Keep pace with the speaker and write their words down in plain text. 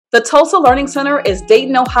The Tulsa Learning Center is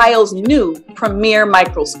Dayton, Ohio's new premier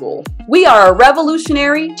micro school. We are a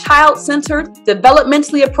revolutionary, child-centered,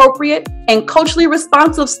 developmentally appropriate, and culturally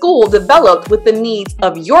responsive school developed with the needs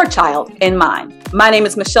of your child in mind. My name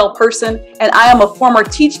is Michelle Person, and I am a former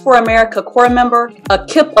Teach for America Corps member, a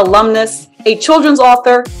KIPP alumnus, a children's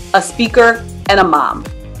author, a speaker, and a mom.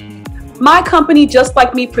 My company, Just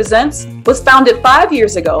Like Me Presents, was founded 5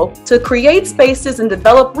 years ago to create spaces and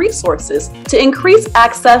develop resources to increase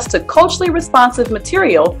access to culturally responsive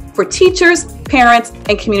material for teachers, parents,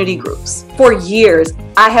 and community groups. For years,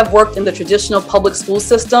 I have worked in the traditional public school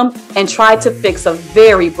system and tried to fix a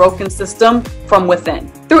very broken system from within.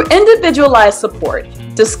 Through individualized support,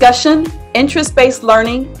 discussion, interest-based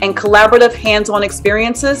learning, and collaborative hands-on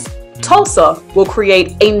experiences, Tulsa will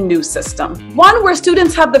create a new system. One where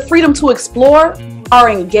students have the freedom to explore, are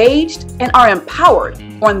engaged, and are empowered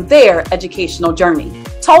on their educational journey.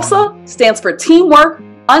 Tulsa stands for teamwork,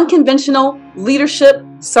 unconventional, leadership,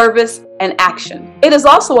 service, and action. It is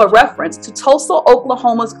also a reference to Tulsa,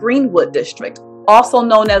 Oklahoma's Greenwood District, also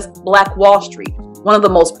known as Black Wall Street, one of the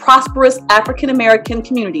most prosperous African-American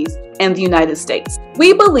communities in the United States.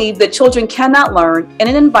 We believe that children cannot learn in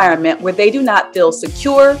an environment where they do not feel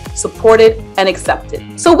secure, supported, and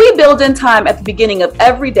accepted. So we build in time at the beginning of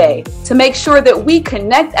every day to make sure that we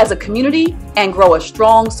connect as a community and grow a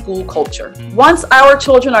strong school culture. Once our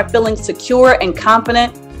children are feeling secure and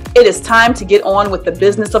confident, it is time to get on with the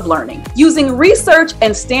business of learning. Using research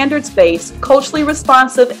and standards-based, culturally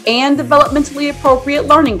responsive, and developmentally appropriate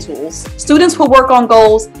learning tools, students will work on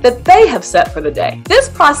goals that they have set for the day. This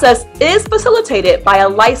process is facilitated by a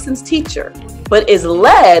licensed teacher, but is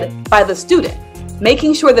led by the student,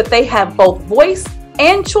 making sure that they have both voice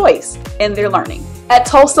and choice in their learning. At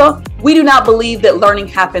Tulsa, we do not believe that learning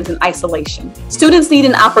happens in isolation. Students need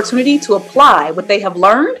an opportunity to apply what they have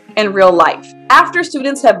learned in real life. After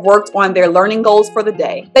students have worked on their learning goals for the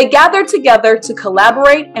day, they gather together to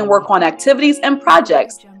collaborate and work on activities and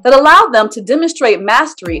projects that allow them to demonstrate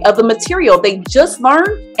mastery of the material they just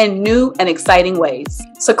learned in new and exciting ways.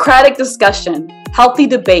 Socratic discussion, healthy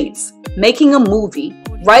debates, making a movie,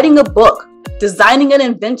 writing a book, designing an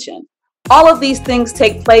invention, all of these things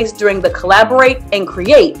take place during the collaborate and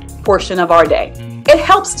create portion of our day. It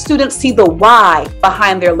helps students see the why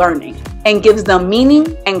behind their learning and gives them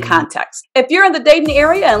meaning and context. If you're in the Dayton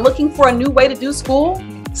area and looking for a new way to do school,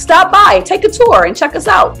 stop by, take a tour, and check us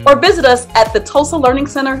out, or visit us at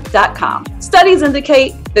thetulsalearningcenter.com. Studies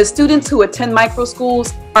indicate that students who attend micro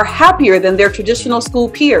schools are happier than their traditional school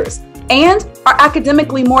peers and are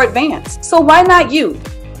academically more advanced. So why not you?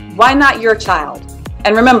 Why not your child?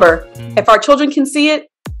 And remember, if our children can see it,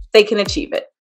 they can achieve it.